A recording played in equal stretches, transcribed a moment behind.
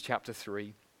chapter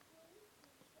 3,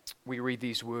 we read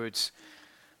these words.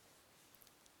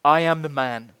 I am the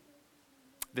man,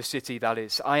 the city that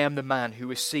is, I am the man who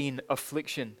has seen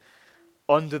affliction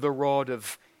under the rod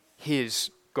of his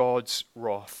God's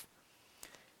wrath.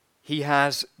 He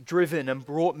has driven and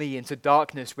brought me into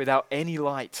darkness without any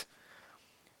light.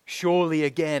 Surely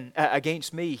again,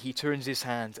 against me he turns his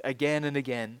hand again and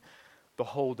again the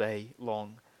whole day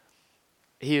long.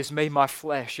 He has made my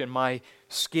flesh and my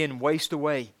skin waste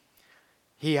away.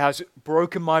 He has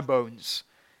broken my bones.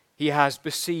 He has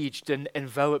besieged and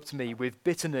enveloped me with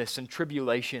bitterness and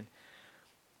tribulation.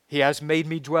 He has made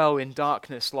me dwell in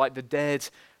darkness like the dead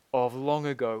of long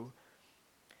ago.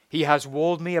 He has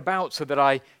walled me about so that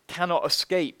I cannot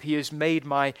escape. He has made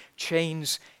my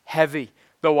chains heavy.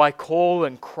 Though I call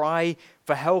and cry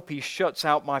for help, he shuts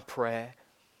out my prayer.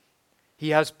 He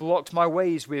has blocked my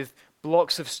ways with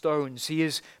blocks of stones. He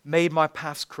has made my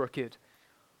paths crooked.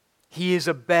 He is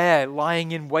a bear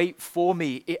lying in wait for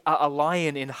me, a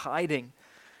lion in hiding.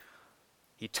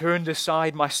 He turned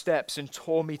aside my steps and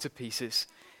tore me to pieces.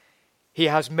 He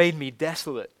has made me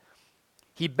desolate.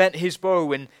 He bent his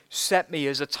bow and set me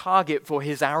as a target for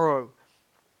his arrow.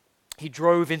 He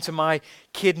drove into my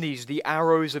kidneys the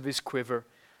arrows of his quiver.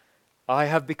 I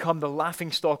have become the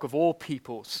laughingstock of all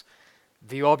peoples,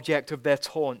 the object of their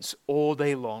taunts all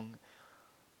day long.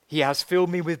 He has filled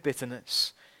me with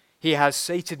bitterness. He has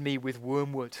sated me with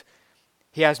wormwood.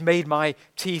 He has made my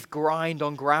teeth grind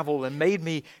on gravel and made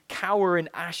me cower in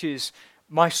ashes.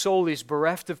 My soul is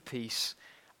bereft of peace.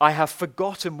 I have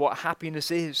forgotten what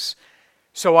happiness is.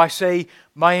 So I say,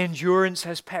 my endurance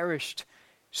has perished.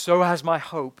 So has my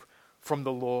hope from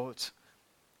the Lord.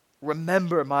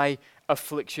 Remember my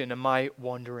affliction and my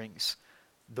wanderings,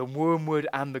 the wormwood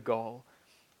and the gall.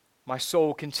 My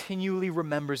soul continually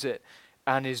remembers it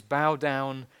and is bowed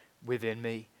down within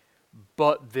me.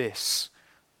 But this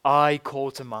I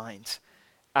call to mind,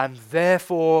 and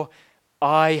therefore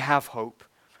I have hope.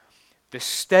 The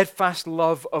steadfast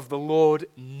love of the Lord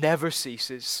never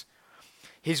ceases.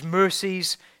 His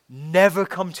mercies never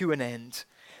come to an end.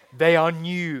 They are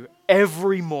new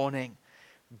every morning.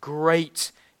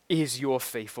 Great is your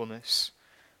faithfulness.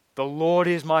 The Lord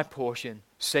is my portion,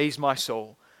 says my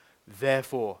soul.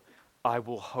 Therefore I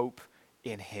will hope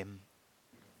in him.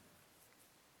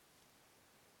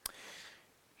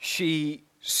 She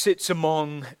sits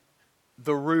among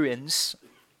the ruins,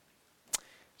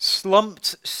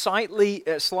 slumped slightly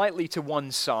to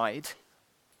one side.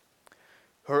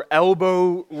 Her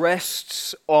elbow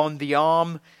rests on the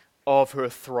arm of her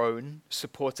throne,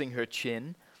 supporting her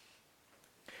chin.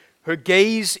 Her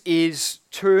gaze is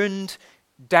turned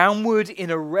downward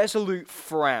in a resolute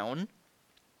frown.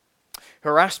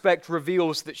 Her aspect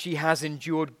reveals that she has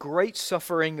endured great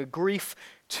suffering, a grief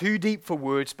too deep for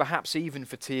words, perhaps even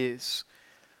for tears.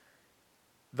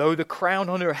 Though the crown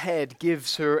on her head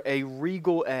gives her a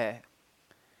regal air,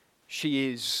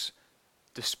 she is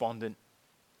despondent.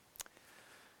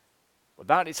 Well,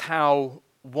 that is how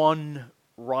one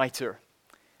writer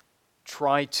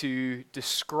tried to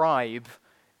describe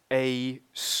a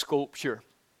sculpture.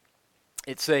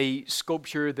 It's a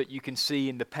sculpture that you can see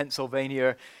in the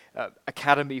Pennsylvania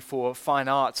Academy for Fine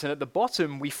Arts. And at the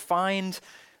bottom, we find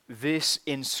this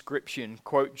inscription,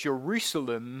 quote,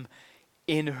 Jerusalem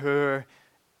in her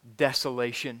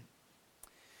desolation.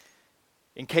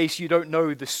 In case you don't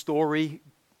know the story,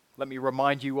 let me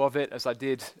remind you of it, as I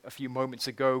did a few moments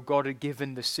ago. God had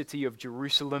given the city of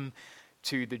Jerusalem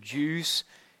to the Jews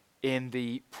in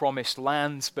the promised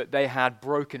lands, but they had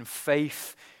broken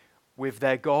faith with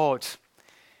their God.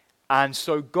 And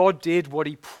so God did what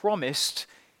he promised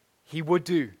he would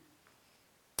do.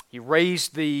 He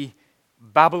raised the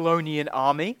Babylonian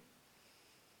army,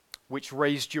 which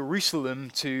razed Jerusalem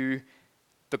to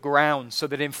the ground, so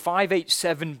that in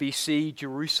 587 BC,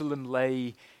 Jerusalem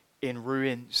lay in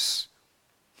ruins.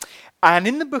 And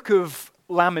in the book of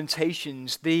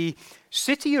Lamentations, the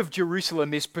city of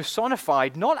Jerusalem is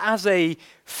personified not as a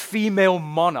female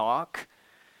monarch,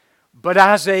 but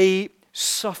as a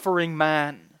suffering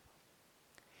man.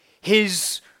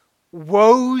 His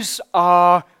woes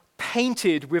are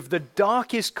painted with the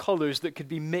darkest colors that could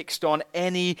be mixed on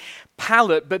any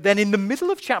palette. But then in the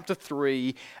middle of chapter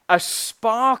 3, a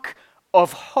spark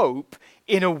of hope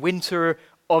in a winter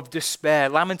of despair.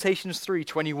 Lamentations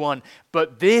 3:21.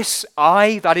 But this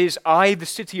I, that is I, the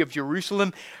city of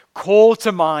Jerusalem, call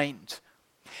to mind,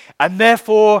 and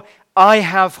therefore I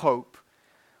have hope.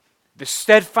 The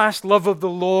steadfast love of the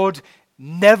Lord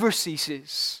never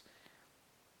ceases.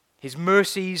 His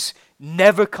mercies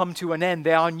never come to an end.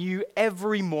 They are new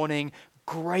every morning.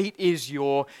 Great is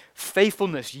your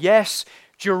faithfulness. Yes,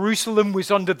 Jerusalem was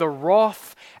under the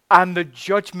wrath and the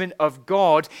judgment of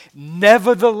God.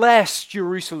 Nevertheless,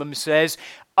 Jerusalem says,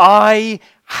 I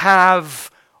have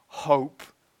hope.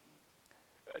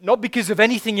 Not because of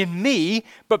anything in me,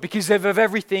 but because of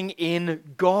everything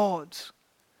in God.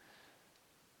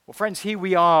 Well, friends, here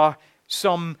we are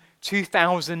some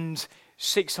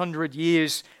 2,600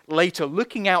 years later,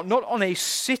 looking out not on a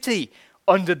city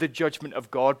under the judgment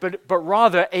of God, but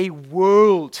rather a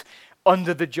world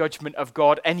under the judgment of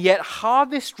God. And yet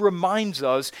harvest reminds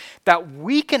us that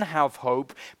we can have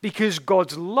hope because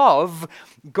God's love,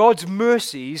 God's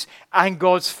mercies, and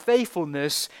God's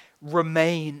faithfulness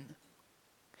remain.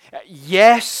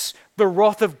 Yes, the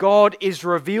wrath of God is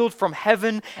revealed from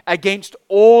heaven against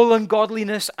all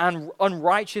ungodliness and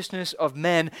unrighteousness of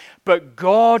men, but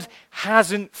God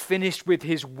hasn't finished with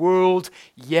his world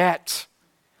yet.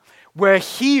 We're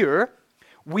here,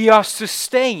 we are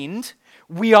sustained,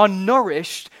 we are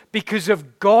nourished because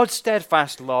of God's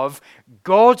steadfast love,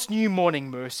 God's new morning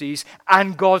mercies,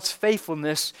 and God's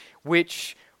faithfulness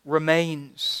which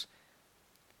remains.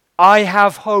 I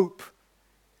have hope,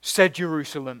 said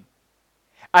Jerusalem.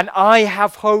 And I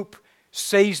have hope,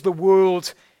 says the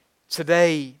world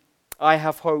today. I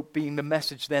have hope being the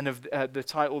message then of the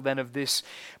title then of this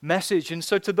message. And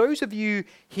so to those of you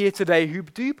here today who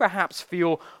do perhaps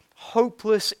feel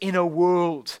hopeless in a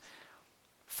world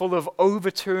full of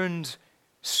overturned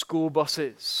school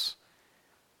buses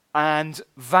and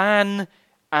van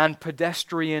and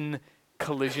pedestrian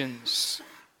collisions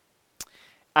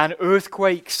and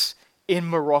earthquakes in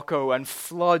Morocco and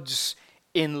floods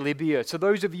in Libya. To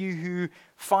those of you who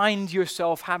find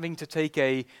yourself having to take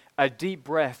a deep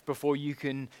breath before you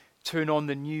can turn on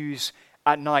the news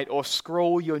at night or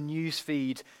scroll your news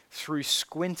feed through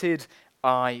squinted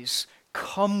eyes,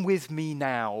 come with me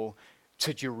now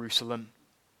to Jerusalem.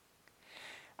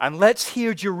 And let's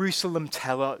hear Jerusalem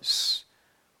tell us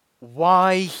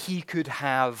why he could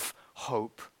have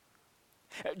hope.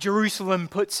 Jerusalem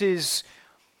puts his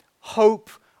hope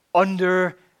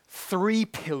under three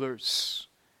pillars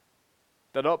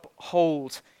that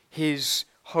uphold his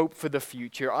hope for the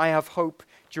future. I have hope,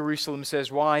 Jerusalem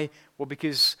says. Why? Well,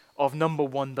 because of number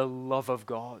one, the love of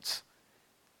God.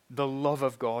 The love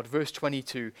of God. Verse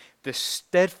 22, the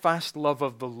steadfast love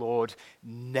of the Lord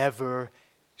never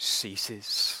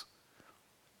ceases.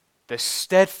 The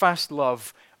steadfast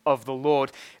love of the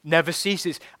Lord never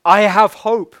ceases. I have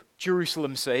hope,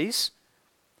 Jerusalem says,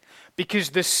 because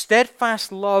the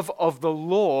steadfast love of the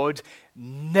Lord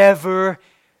never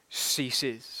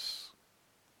ceases.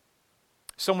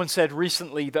 Someone said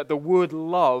recently that the word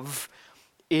love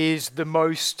is the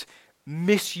most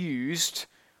misused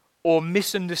or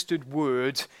misunderstood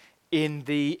word in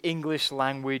the English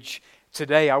language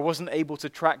today. I wasn't able to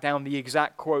track down the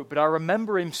exact quote, but I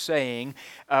remember him saying,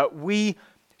 we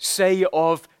say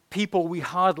of people we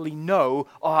hardly know,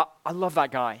 oh, I love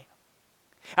that guy.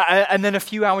 And then a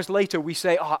few hours later, we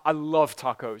say, oh, I love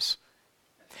tacos.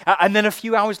 And then a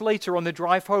few hours later on the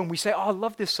drive home, we say, oh, I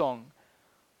love this song.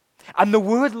 And the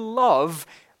word love,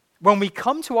 when we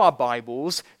come to our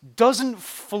Bibles, doesn't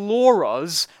floor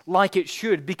us like it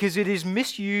should because it is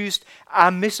misused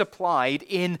and misapplied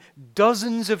in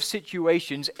dozens of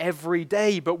situations every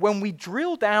day. But when we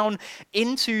drill down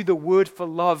into the word for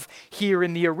love here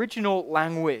in the original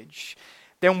language,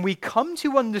 then we come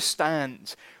to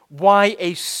understand why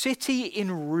a city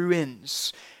in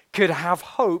ruins could have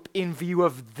hope in view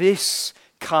of this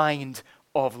kind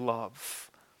of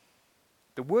love.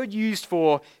 The word used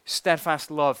for steadfast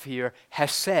love here,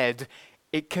 hesed,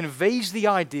 it conveys the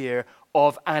idea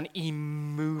of an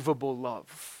immovable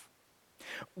love.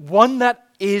 One that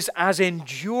is as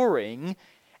enduring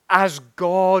as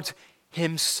God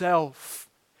himself.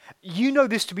 You know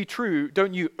this to be true,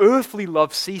 don't you? Earthly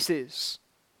love ceases.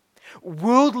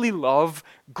 Worldly love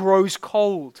grows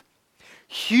cold.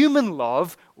 Human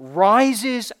love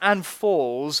rises and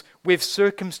falls with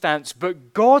circumstance,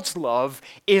 but God's love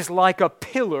is like a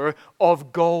pillar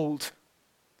of gold.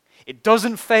 It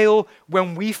doesn't fail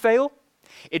when we fail.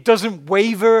 It doesn't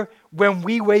waver when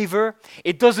we waver.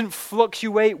 It doesn't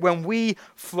fluctuate when we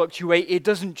fluctuate. It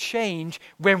doesn't change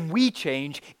when we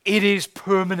change. It is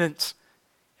permanent.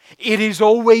 It is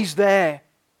always there.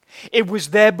 It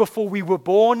was there before we were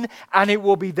born, and it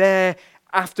will be there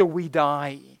after we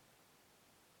die.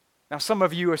 Now, some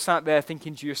of you are sat there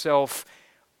thinking to yourself,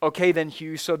 okay then,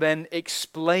 Hugh, so then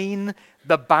explain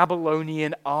the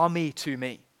Babylonian army to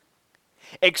me.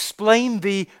 Explain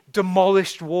the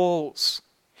demolished walls.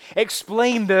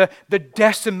 Explain the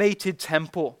decimated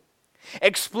temple.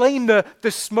 Explain the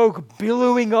smoke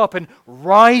billowing up and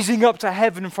rising up to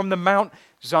heaven from the Mount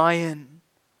Zion.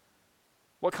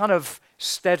 What kind of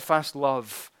steadfast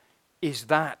love is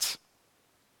that?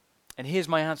 And here's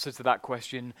my answer to that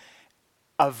question: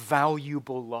 a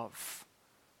valuable love.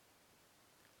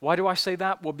 Why do I say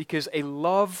that? Well, because a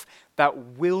love that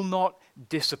will not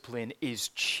discipline is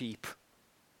cheap.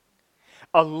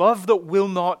 A love that will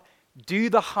not do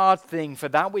the hard thing for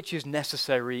that which is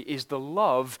necessary is the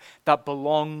love that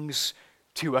belongs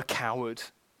to a coward.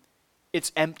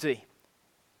 It's empty.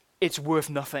 It's worth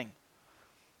nothing.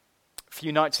 A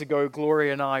few nights ago,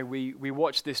 Gloria and I, we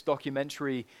watched this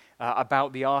documentary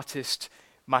about the artist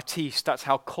Matisse. That's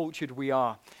how cultured we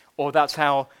are. Or that's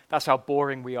how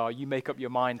boring we are. You make up your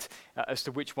mind as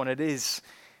to which one it is.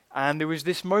 And there was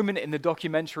this moment in the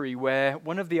documentary where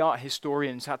one of the art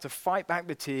historians had to fight back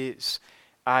the tears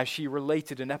as she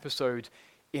related an episode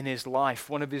in his life.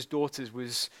 One of his daughters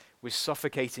was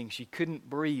suffocating. She couldn't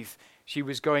breathe. She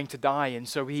was going to die. And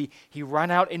so he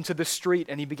ran out into the street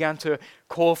and he began to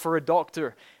call for a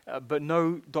doctor, but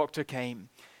no doctor came.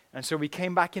 And so he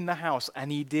came back in the house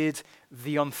and he did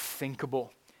the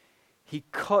unthinkable. He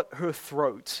cut her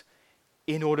throat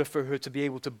in order for her to be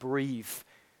able to breathe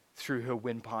through her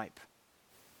windpipe.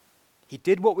 He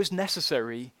did what was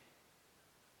necessary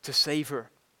to save her.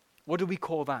 What do we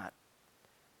call that?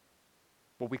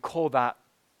 Well, we call that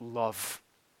love.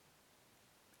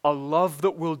 A love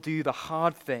that will do the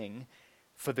hard thing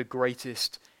for the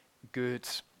greatest good.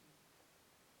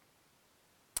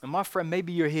 And my friend,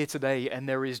 maybe you're here today and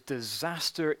there is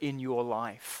disaster in your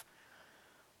life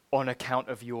on account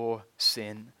of your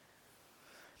sin.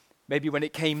 Maybe when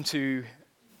it came to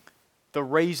the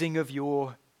raising of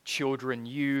your children,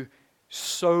 you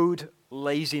sowed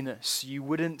laziness. You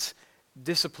wouldn't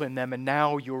discipline them, and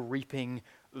now you're reaping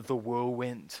the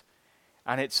whirlwind.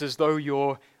 And it's as though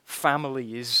your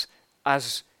family is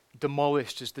as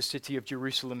demolished as the city of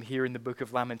Jerusalem here in the book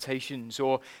of Lamentations.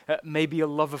 Or maybe a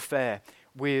love affair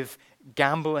with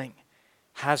gambling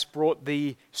has brought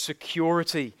the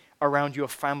security around your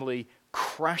family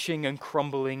crashing and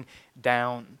crumbling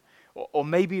down. Or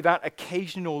maybe that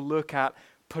occasional look at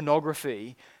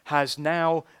pornography has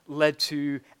now led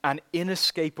to an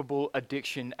inescapable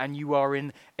addiction and you are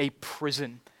in a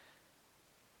prison.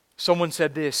 Someone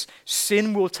said this: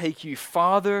 sin will take you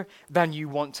farther than you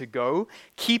want to go,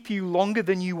 keep you longer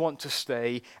than you want to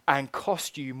stay, and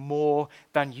cost you more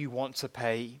than you want to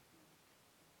pay.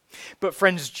 But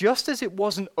friends, just as it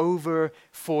wasn't over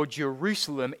for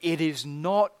Jerusalem, it is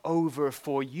not over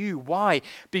for you. Why?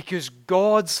 Because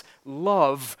God's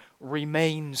love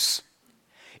remains.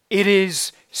 It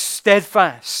is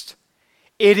steadfast.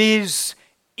 It is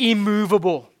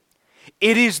immovable.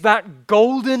 It is that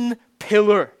golden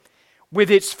pillar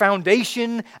with its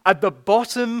foundation at the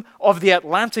bottom of the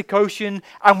Atlantic Ocean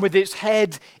and with its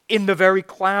head in the very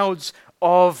clouds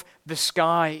of the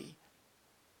sky.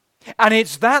 And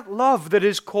it's that love that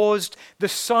has caused the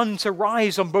sun to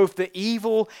rise on both the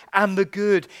evil and the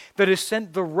good, that has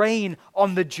sent the rain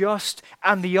on the just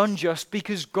and the unjust,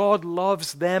 because God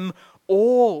loves them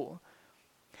all.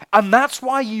 And that's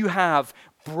why you have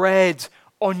bread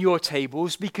on your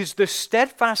tables, because the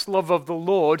steadfast love of the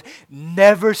Lord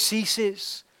never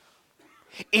ceases.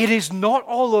 It is not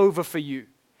all over for you.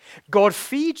 God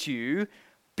feeds you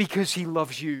because He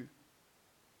loves you.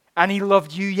 And He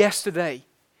loved you yesterday.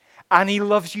 And He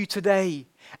loves you today.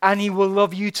 And He will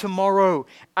love you tomorrow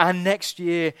and next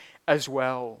year as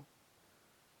well.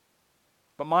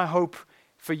 But my hope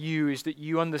for you is that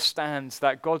you understand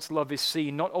that God's love is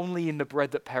seen not only in the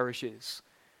bread that perishes,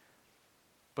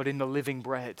 but in the living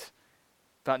bread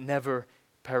that never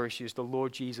perishes, the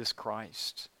Lord Jesus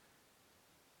Christ.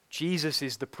 Jesus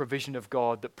is the provision of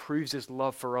God that proves His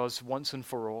love for us once and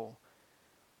for all.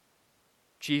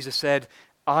 Jesus said,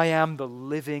 "I am the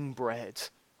living bread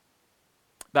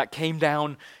that came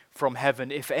down from heaven.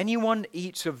 If anyone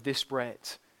eats of this bread,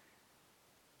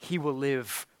 he will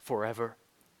live forever.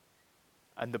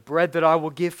 And the bread that I will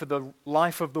give for the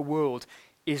life of the world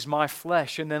is my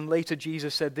flesh." And then later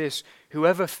Jesus said this: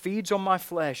 "Whoever feeds on my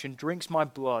flesh and drinks my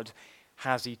blood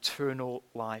has eternal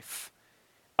life.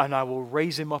 And I will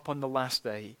raise him up on the last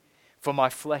day. For my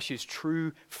flesh is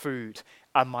true food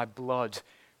and my blood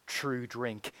true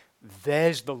drink."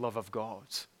 There's the love of God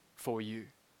for you.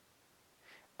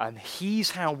 And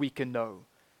He's how we can know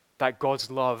that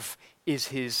God's love is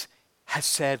His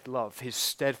hesed love, His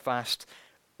steadfast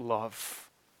love,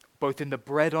 both in the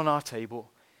bread on our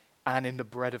table and in the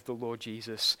bread of the Lord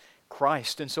Jesus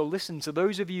Christ. And so listen, to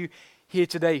those of you here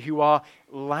today who are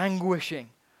languishing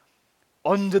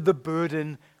under the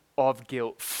burden of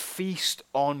guilt, feast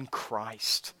on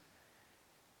Christ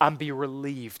and be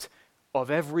relieved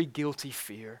of every guilty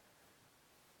fear.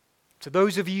 To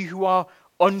those of you who are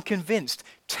unconvinced,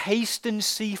 taste and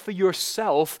see for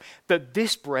yourself that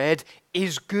this bread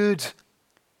is good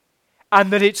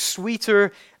and that it's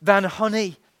sweeter than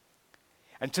honey.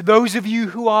 And to those of you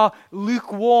who are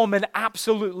lukewarm and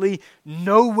absolutely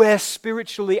nowhere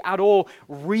spiritually at all,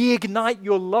 reignite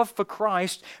your love for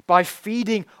Christ by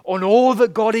feeding on all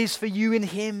that God is for you in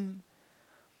Him.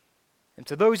 And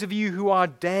to those of you who are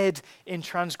dead in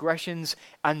transgressions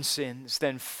and sins,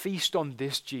 then feast on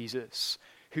this Jesus,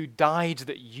 who died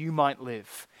that you might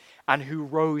live, and who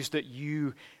rose that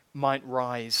you might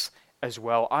rise as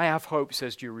well. I have hope,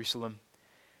 says Jerusalem,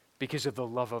 because of the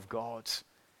love of God.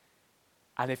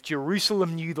 And if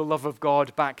Jerusalem knew the love of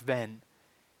God back then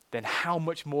how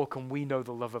much more can we know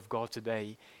the love of God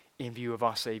today in view of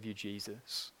our Savior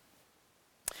Jesus?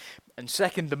 And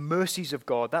second, the mercies of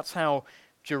God. That's how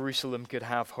Jerusalem could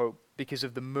have hope, because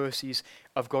of the mercies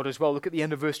of God as well. Look at the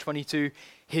end of verse 22.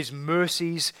 His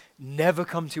mercies never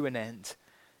come to an end.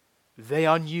 They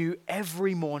are new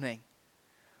every morning.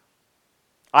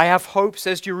 I have hope,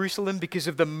 says Jerusalem, because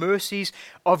of the mercies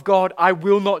of God. I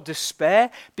will not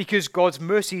despair, because God's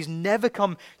mercies never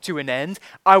come to an end.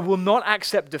 I will not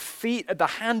accept defeat at the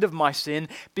hand of my sin,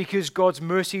 because God's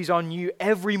mercies are new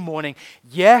every morning.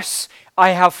 Yes, I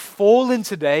have fallen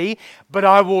today, but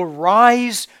I will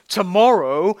rise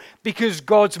tomorrow, because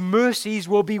God's mercies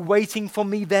will be waiting for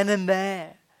me then and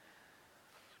there.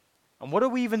 And what are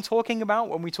we even talking about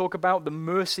when we talk about the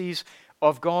mercies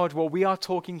of God? Well, we are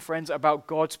talking, friends, about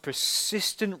God's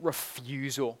persistent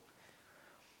refusal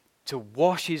to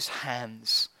wash His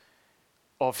hands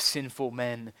of sinful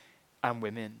men and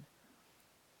women.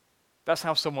 That's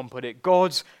how someone put it.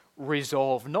 God's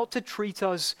resolve not to treat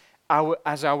us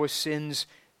as our sins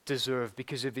deserve,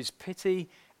 because of His pity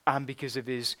and because of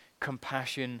His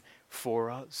compassion for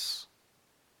us.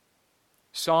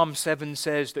 Psalm 7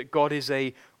 says that God is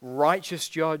a righteous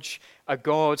judge, a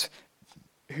God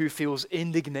who feels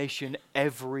indignation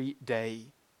every day.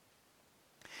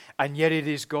 And yet it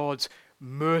is God's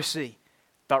mercy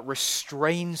that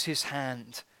restrains His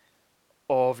hand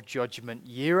of judgment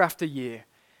year after year,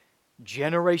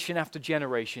 generation after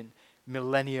generation,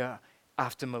 millennia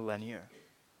after millennia.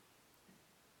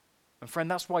 And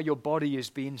friend, that's why your body is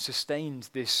being sustained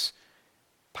this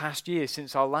past year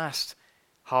since our last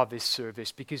harvest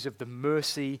service, because of the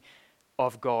mercy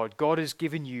of God. God has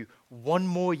given you one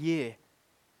more year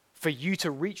for you to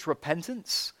reach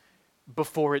repentance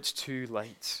before it's too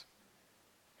late.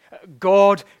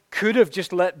 God could have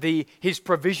just let His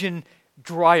provision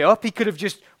dry up. He could have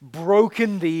just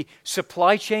broken the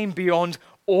supply chain beyond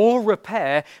all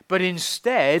repair, but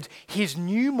instead, His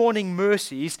new morning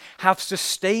mercies have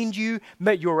sustained you,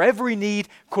 met your every need,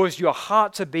 caused your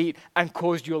heart to beat, and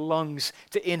caused your lungs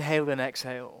to inhale and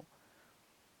exhale.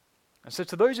 And so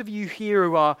to those of you here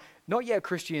who are not yet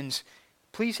Christians,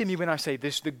 please hear me when I say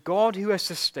this. The God who has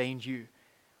sustained you,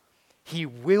 He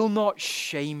will not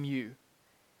shame you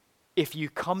if you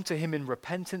come to Him in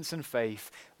repentance and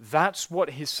faith. That's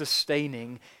what His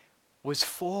sustaining was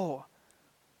for.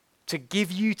 To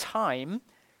give you time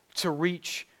to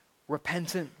reach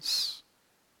repentance.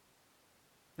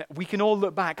 Now, we can all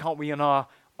look back, can't we, on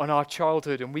our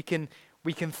childhood, and we can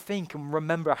think and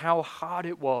remember how hard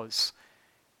it was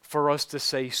for us to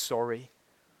say sorry.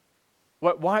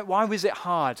 Why was it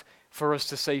hard for us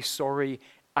to say sorry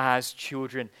as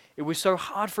children? It was so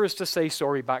hard for us to say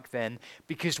sorry back then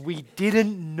because we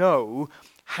didn't know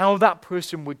how that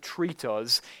person would treat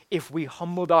us if we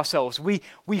humbled ourselves. We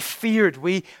feared,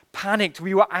 we panicked,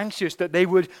 we were anxious that they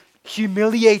would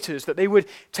humiliate us, that they would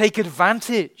take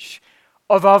advantage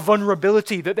of our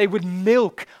vulnerability, that they would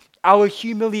milk our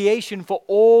humiliation for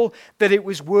all that it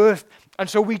was worth. And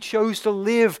so we chose to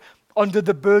live under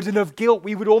the burden of guilt.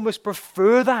 We would almost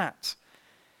prefer that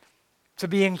to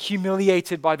being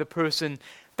humiliated by the person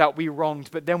that we wronged.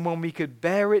 But then when we could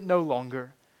bear it no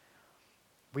longer,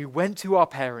 we went to our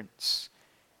parents.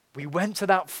 We went to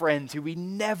that friend who we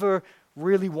never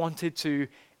really wanted to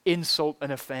insult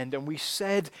and offend, and we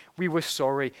said we were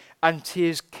sorry, and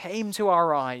tears came to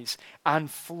our eyes and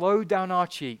flowed down our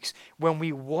cheeks when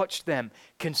we watched them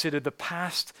consider the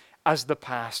past as the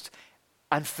past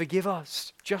and forgive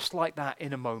us just like that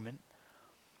in a moment.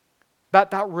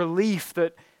 That relief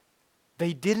that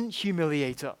they didn't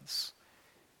humiliate us.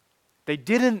 They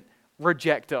didn't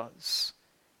reject us.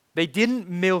 They didn't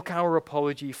milk our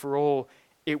apology for all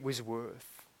it was worth.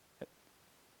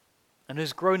 And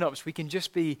as grown-ups, we can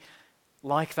just be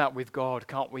like that with God,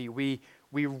 can't we?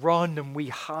 We run and we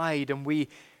hide and we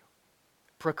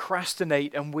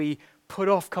procrastinate and we put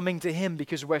off coming to Him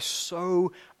because we're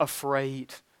so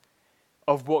afraid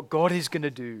of what God is going to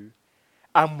do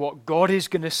and what God is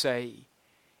going to say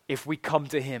if we come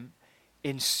to him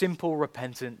in simple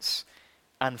repentance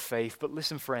and faith. But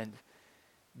listen, friend,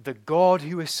 the God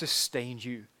who has sustained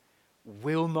you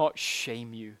will not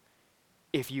shame you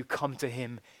if you come to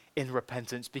him in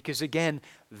repentance, because again,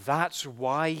 that's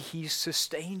why he's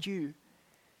sustained you.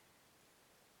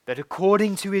 That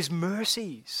according to his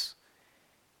mercies,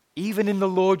 even in the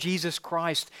Lord Jesus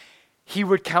Christ, he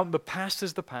would count the past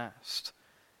as the past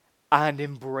and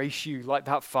embrace you like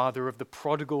that father of the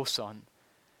prodigal son,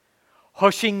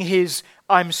 hushing his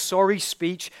 "I'm sorry"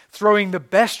 speech, throwing the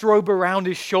best robe around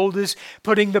his shoulders,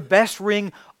 putting the best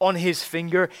ring on his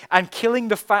finger, and killing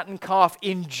the fattened calf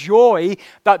in joy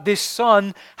that this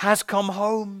son has come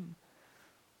home.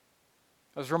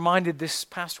 I was reminded this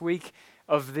past week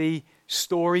of the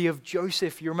story of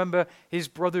Joseph. You remember his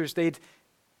brothers, they'd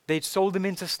sold him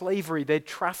into slavery, they'd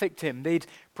trafficked him, they'd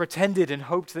pretended and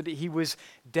hoped that he was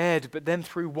dead, but then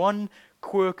through one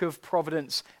quirk of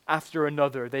providence after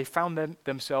another, they found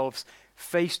themselves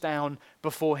face down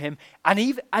before him.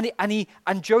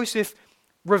 And Joseph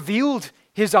revealed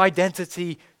his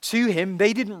identity to him.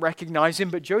 They didn't recognize him,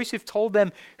 but Joseph told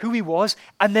them who he was.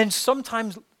 And then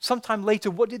sometime later,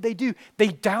 what did they do? They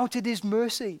doubted his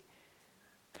mercy.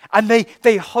 And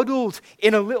they huddled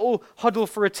in a little huddle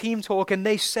for a team talk, and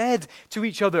they said to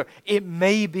each other, it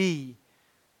may be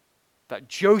that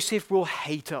Joseph will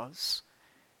hate us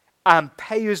and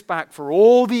pay us back for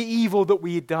all the evil that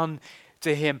we had done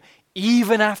to him,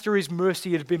 even after his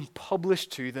mercy had been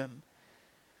published to them.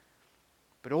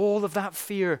 But all of that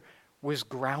fear was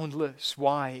groundless.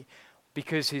 Why?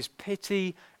 Because his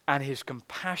pity and his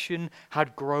compassion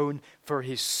had grown for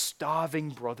his starving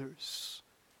brothers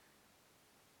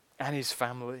and his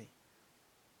family.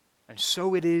 And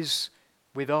so it is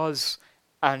with us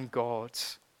and God.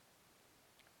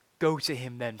 Go to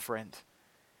him then, friend.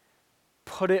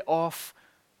 Put it off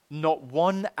not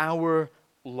 1 hour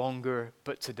longer,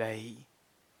 but today.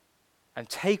 And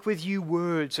take with you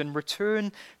words and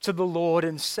return to the Lord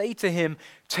and say to him,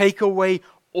 take away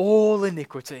all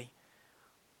iniquity.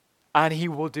 And he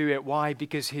will do it. Why?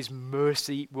 Because his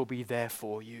mercy will be there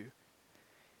for you,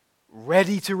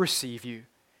 ready to receive you,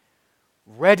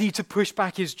 ready to push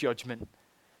back his judgment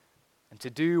and to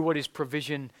do what his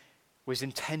provision was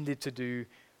intended to do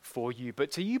for you.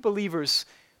 But to you believers,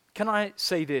 can I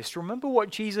say this? Remember what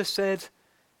Jesus said?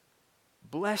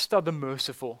 Blessed are the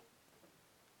merciful,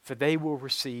 for they will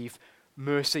receive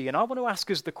mercy. And I want to ask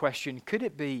us the question, could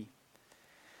it be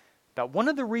that one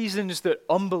of the reasons that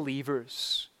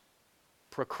unbelievers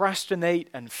procrastinate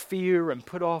and fear and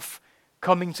put off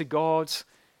coming to God,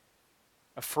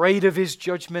 afraid of his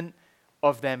judgment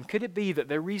of them, could it be that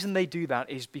the reason they do that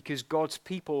is because God's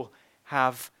people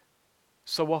have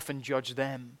so often judged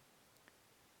them?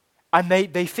 And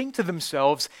they think to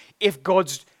themselves, if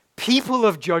God's people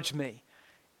have judged me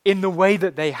in the way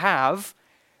that they have,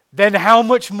 then how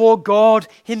much more God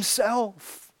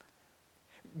himself?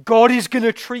 God is going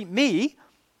to treat me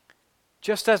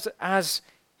just as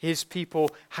his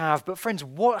people have. But friends,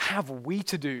 what have we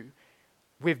to do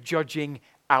with judging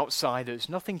outsiders?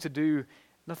 Nothing to do,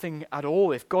 nothing at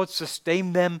all. If God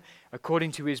sustained them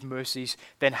according to his mercies,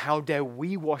 then how dare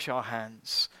we wash our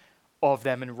hands of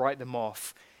them and write them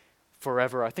off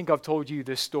forever? I think I've told you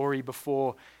this story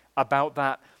before about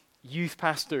that youth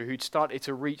pastor who'd started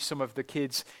to reach some of the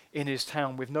kids in his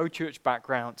town with no church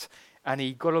background, and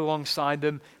he got alongside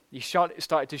them. He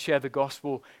started to share the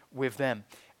gospel with them,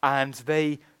 and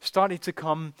they started to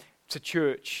come to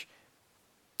church,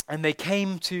 and they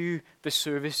came to the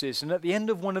services. And at the end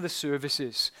of one of the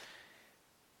services,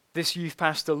 this youth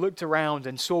pastor looked around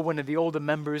and saw one of the older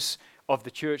members of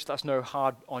the church. That's no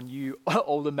hard on you,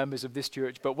 older members of this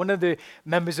church, but one of the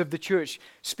members of the church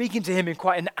speaking to him in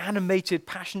quite an animated,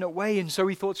 passionate way. And so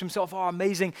he thought to himself, oh,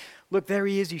 amazing. Look, there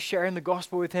he is. He's sharing the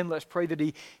gospel with him. Let's pray that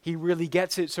he really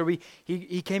gets it. So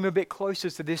he came a bit closer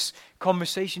to this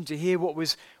conversation to hear what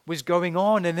was going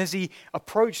on. And as he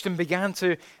approached and began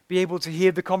to be able to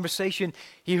hear the conversation,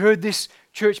 he heard this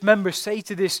church member say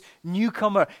to this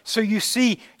newcomer, so you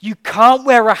see, you can't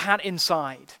wear a hat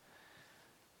inside.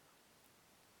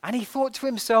 And he thought to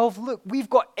himself, look, we've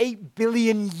got 8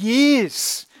 billion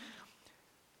years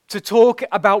to talk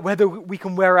about whether we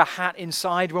can wear a hat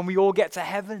inside when we all get to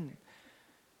heaven.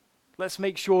 Let's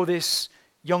make sure this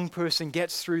young person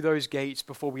gets through those gates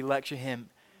before we lecture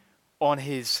him on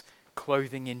his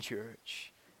clothing in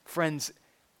church. Friends,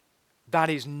 that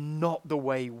is not the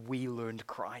way we learned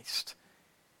Christ.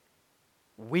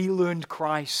 We learned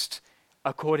Christ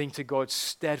according to God's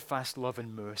steadfast love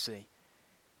and mercy.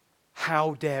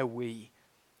 How dare we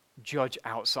judge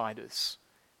outsiders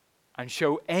and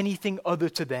show anything other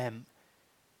to them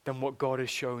than what God has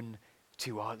shown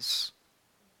to us.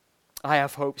 I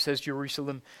have hope, says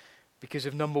Jerusalem, because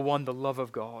of number one, the love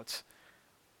of God.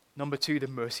 Number two, the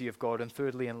mercy of God. And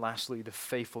thirdly and lastly, the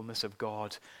faithfulness of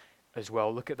God as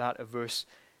well. Look at that at verse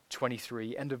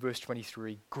 23, end of verse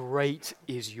 23. Great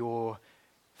is your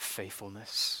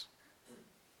faithfulness.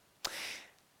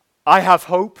 I have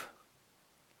hope,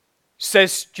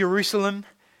 says Jerusalem,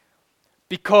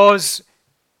 because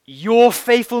your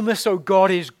faithfulness, O God,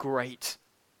 is great.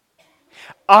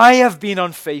 I have been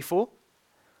unfaithful,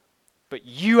 but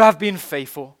you have been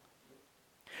faithful.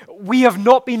 We have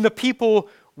not been the people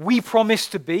we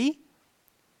promised to be,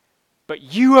 but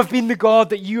you have been the God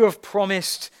that you have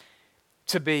promised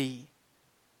to be.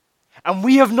 And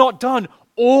we have not done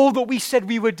all that we said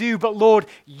we would do, but Lord,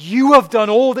 you have done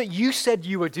all that you said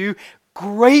you would do.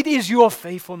 Great is your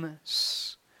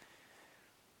faithfulness.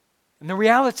 And the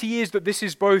reality is that this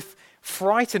is both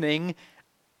frightening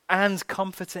and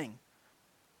comforting.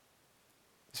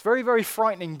 It's very, very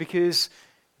frightening because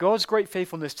God's great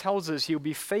faithfulness tells us he'll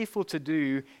be faithful to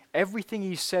do everything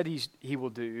he said he will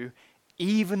do,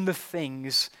 even the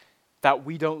things that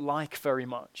we don't like very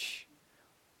much.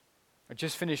 I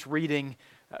just finished reading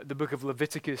the book of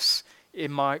Leviticus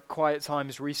in my quiet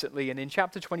times recently, and in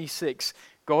chapter 26,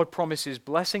 God promises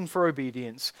blessing for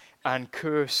obedience and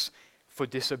curse for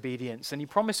disobedience. And he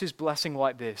promises blessing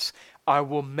like this: I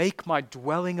will make my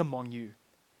dwelling among you,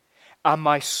 and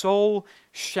my soul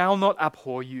shall not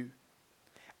abhor you.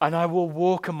 And I will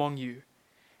walk among you,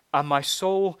 and my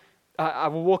soul, I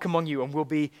will walk among you and will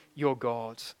be your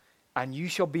God, and you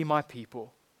shall be my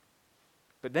people.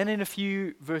 But then in a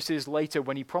few verses later,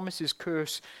 when he promises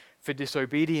curse for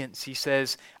disobedience, he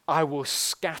says, I will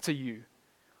scatter you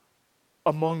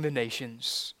among the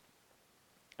nations,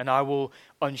 and I will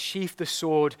unsheath the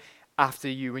sword after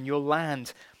you, and your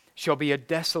land shall be a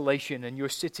desolation, and your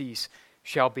cities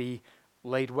shall be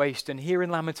laid waste. And here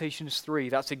in Lamentations 3,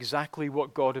 that's exactly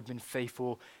what God had been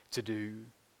faithful to do.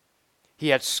 He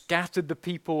had scattered the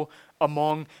people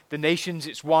among the nations.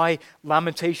 It's why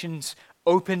Lamentations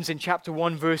opens in chapter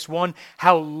 1, verse 1,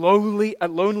 how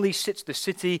lonely sits the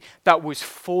city that was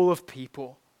full of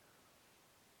people.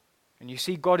 And you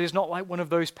see, God is not like one of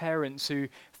those parents who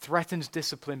threatens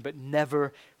discipline but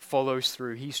never follows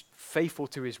through. He's faithful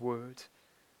to his word.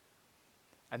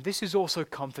 And this is also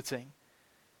comforting,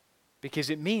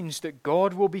 because it means that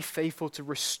God will be faithful to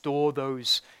restore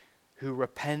those who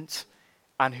repent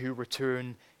and who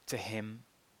return to him.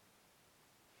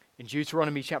 In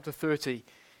Deuteronomy chapter 30,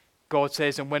 God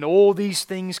says, and when all these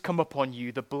things come upon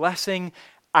you, the blessing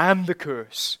and the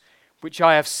curse, which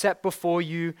I have set before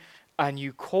you, and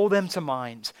you call them to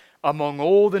mind among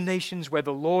all the nations where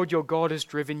the Lord your God has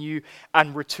driven you,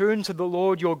 and return to the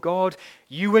Lord your God,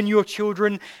 you and your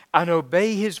children, and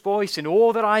obey his voice in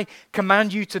all that I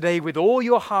command you today with all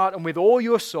your heart and with all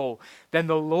your soul, then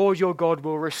the Lord your God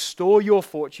will restore your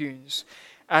fortunes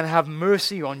and have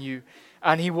mercy on you,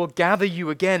 and he will gather you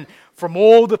again from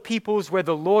all the peoples where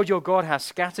the Lord your God has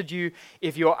scattered you.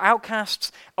 If your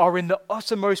outcasts are in the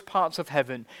uttermost parts of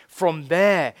heaven, from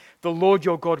there the Lord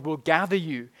your God will gather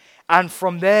you, and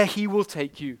from there he will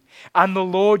take you. And the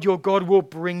Lord your God will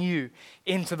bring you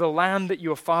into the land that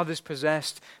your fathers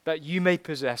possessed, that you may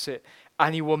possess it.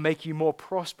 And he will make you more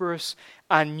prosperous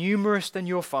and numerous than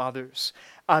your fathers.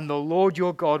 And the Lord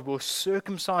your God will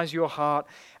circumcise your heart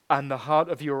and the heart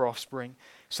of your offspring,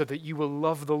 so that you will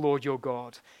love the Lord your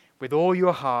God with all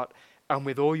your heart and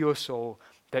with all your soul,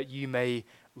 that you may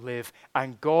live.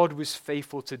 And God was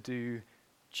faithful to do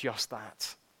just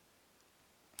that.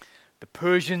 The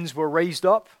Persians were raised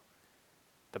up,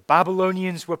 the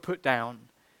Babylonians were put down,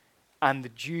 and the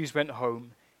Jews went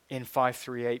home in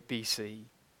 538 BC.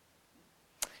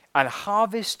 And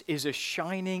harvest is a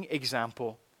shining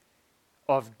example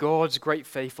of God's great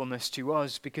faithfulness to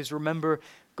us, because remember,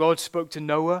 God spoke to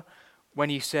Noah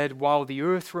when he said, while the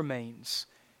earth remains,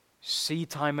 seed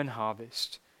time and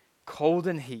harvest, cold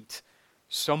and heat,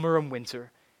 summer and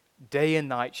winter, day and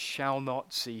night shall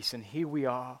not cease. And here we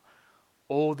are,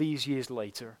 all these years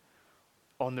later,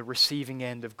 on the receiving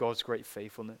end of God's great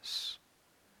faithfulness.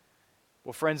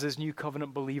 Well, friends, as new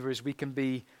covenant believers, we can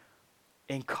be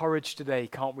encouraged today,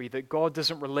 can't we, that God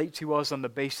doesn't relate to us on the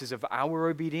basis of our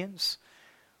obedience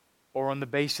or on the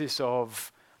basis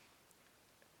of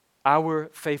our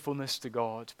faithfulness to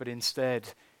God, but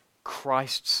instead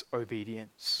Christ's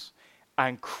obedience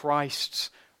and Christ's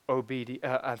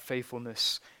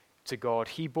faithfulness to God.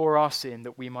 He bore our sin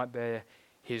that we might bear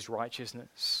his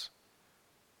righteousness.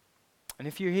 And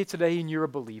if you're here today and you're a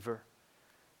believer,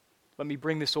 let me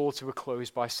bring this all to a close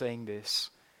by saying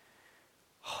this.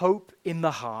 Hope in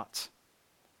the heart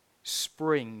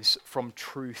springs from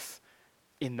truth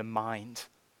in the mind.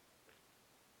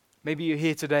 Maybe you're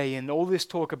here today and all this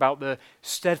talk about the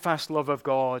steadfast love of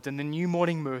God and the new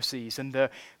morning mercies and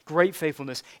the great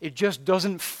faithfulness, it just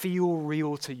doesn't feel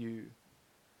real to you.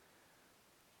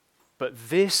 But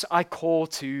this I call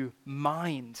to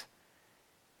mind,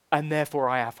 and therefore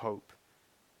I have hope.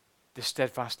 The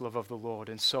steadfast love of the Lord,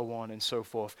 and so on and so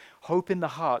forth. Hope in the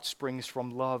heart springs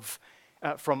from love,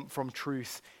 from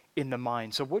truth in the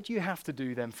mind. So what do you have to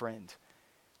do then, friend,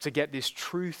 to get this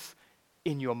truth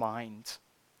in your mind?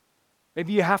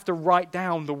 Maybe you have to write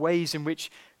down the ways in which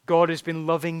God has been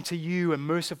loving to you and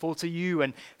merciful to you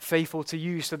and faithful to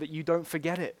you so that you don't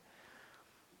forget it.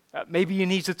 Maybe you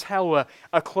need to tell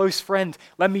a close friend,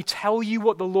 let me tell you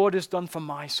what the Lord has done for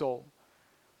my soul.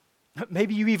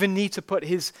 Maybe you even need to put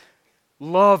his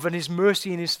love and his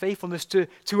mercy and his faithfulness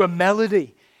to a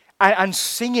melody and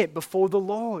sing it before the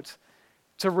Lord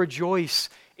to rejoice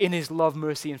in his love,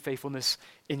 mercy, and faithfulness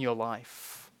in your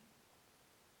life.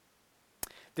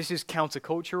 This is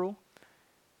countercultural.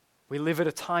 We live at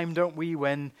a time, don't we,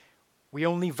 when we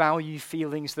only value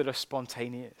feelings that are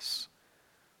spontaneous.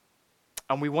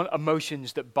 And we want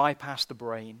emotions that bypass the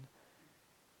brain.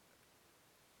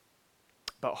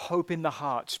 But hope in the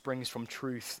heart springs from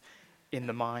truth in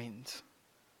the mind.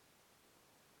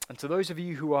 And to those of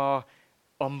you who are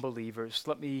unbelievers,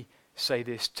 let me say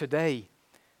this. Today,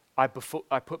 I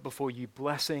put before you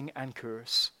blessing and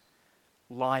curse,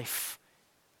 life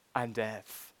and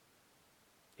death.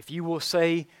 If you will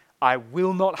say, I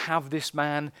will not have this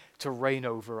man to reign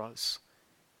over us,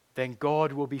 then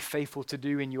God will be faithful to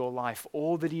do in your life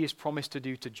all that he has promised to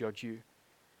do to judge you.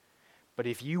 But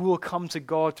if you will come to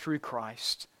God through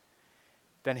Christ,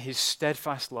 then his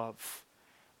steadfast love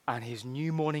and his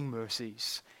new morning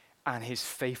mercies and his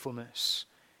faithfulness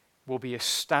will be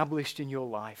established in your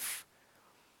life.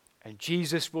 And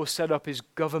Jesus will set up his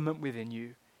government within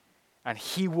you, and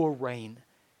he will reign,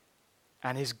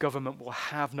 and his government will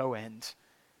have no end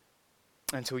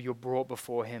until you're brought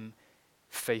before him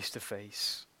face to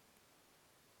face.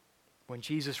 When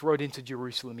Jesus rode into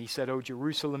Jerusalem, he said, "O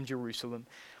Jerusalem, Jerusalem,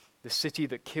 the city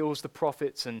that kills the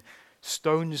prophets and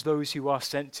stones those who are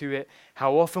sent to it,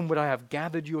 how often would I have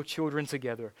gathered your children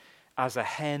together as a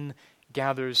hen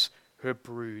gathers her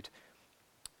brood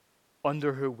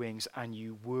under her wings, and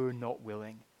you were not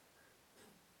willing."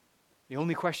 The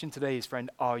only question today is, friend,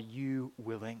 are you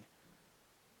willing?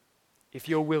 If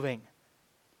you're willing,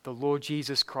 the Lord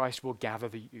Jesus Christ will gather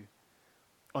you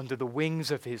under the wings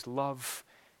of his love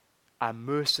and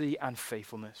mercy and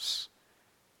faithfulness,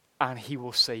 and he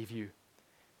will save you,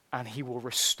 and he will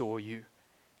restore you,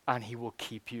 and he will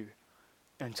keep you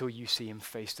until you see him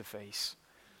face to face.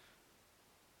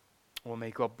 Well,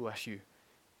 may God bless you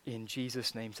in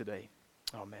Jesus' name today.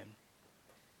 Amen.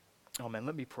 Amen.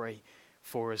 Let me pray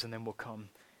for us, and then we'll come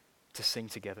to sing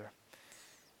together.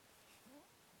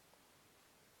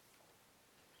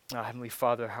 Our Heavenly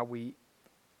Father, how we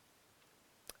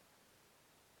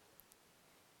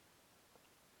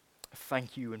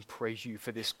thank you and praise you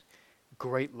for this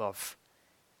great love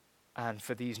and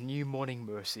for these new morning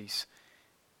mercies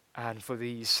and for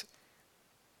this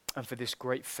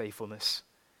great faithfulness.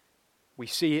 We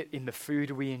see it in the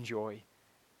food we enjoy,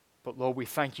 but Lord, we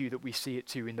thank you that we see it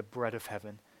too in the bread of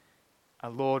heaven.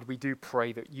 And Lord, we do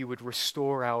pray that you would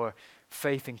restore our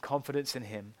faith and confidence in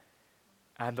him,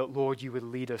 and that, Lord, you would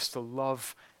lead us to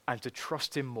love and to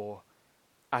trust him more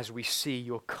as we see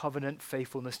your covenant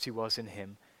faithfulness to us in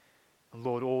him. And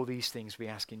Lord, all these things we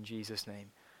ask in Jesus'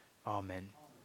 name. Amen.